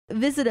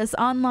visit us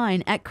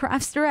online at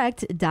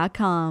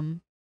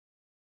craftsdirect.com.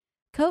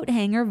 Coat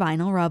hanger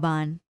vinyl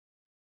rub-on.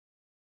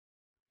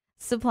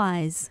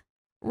 Supplies: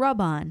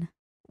 rub-on,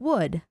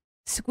 wood,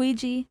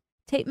 squeegee,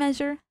 tape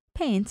measure,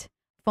 paint,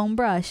 foam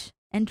brush,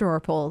 and drawer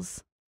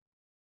pulls.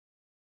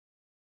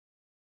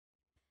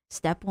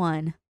 Step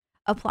 1.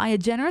 Apply a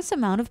generous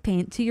amount of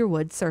paint to your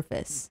wood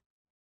surface.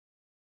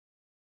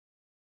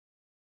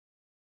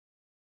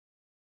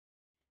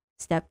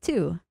 Step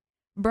 2.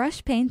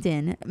 Brush paint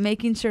in,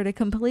 making sure to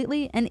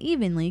completely and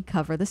evenly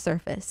cover the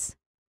surface.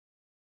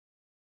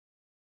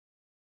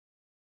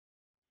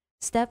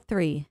 Step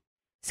 3.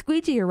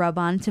 Squeegee your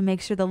rub-on to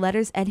make sure the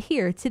letters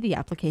adhere to the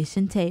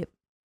application tape.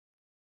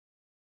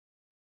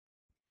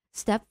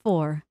 Step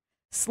 4.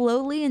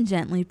 Slowly and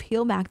gently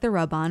peel back the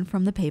rub-on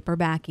from the paper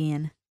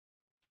backing.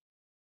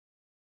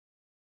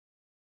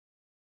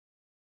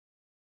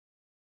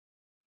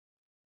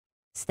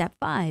 Step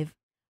 5.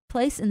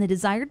 Place in the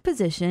desired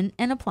position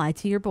and apply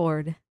to your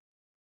board.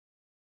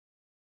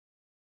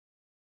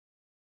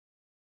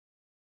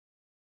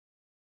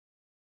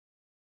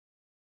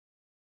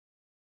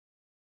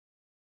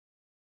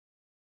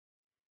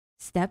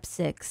 Step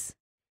 6.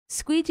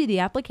 Squeegee the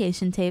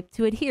application tape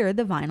to adhere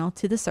the vinyl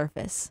to the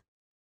surface.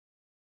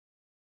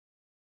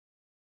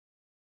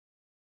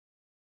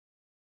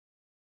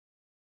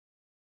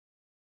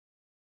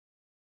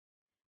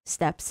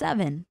 Step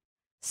 7.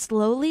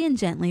 Slowly and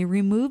gently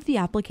remove the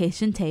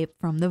application tape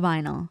from the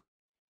vinyl.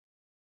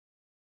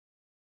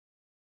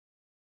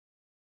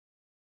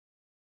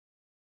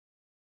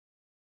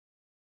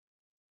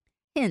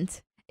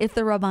 Hint: if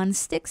the rub-on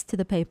sticks to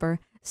the paper,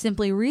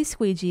 simply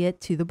re-squeegee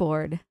it to the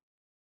board.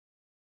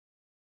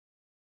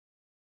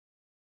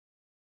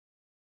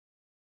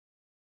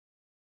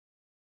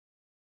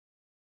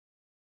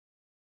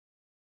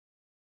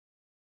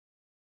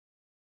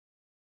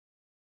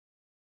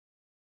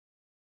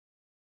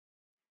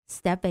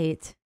 Step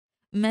 8.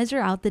 Measure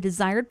out the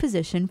desired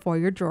position for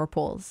your drawer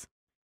pulls.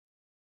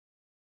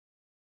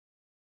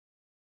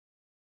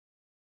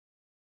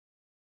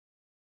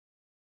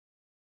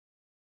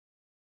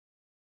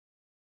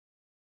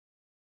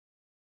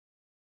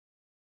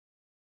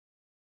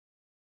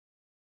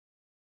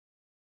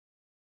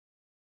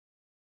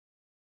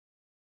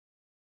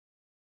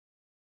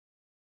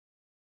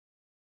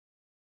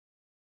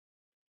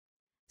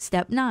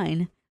 Step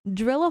 9.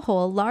 Drill a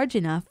hole large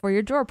enough for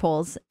your drawer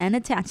pulls and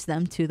attach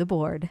them to the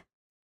board.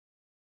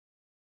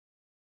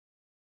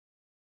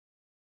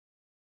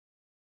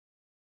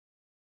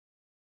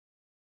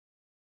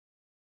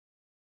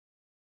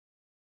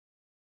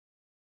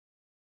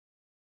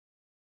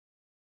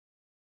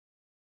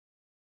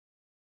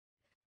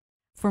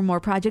 For more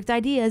project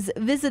ideas,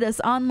 visit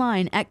us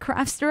online at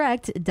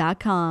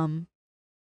craftsdirect.com.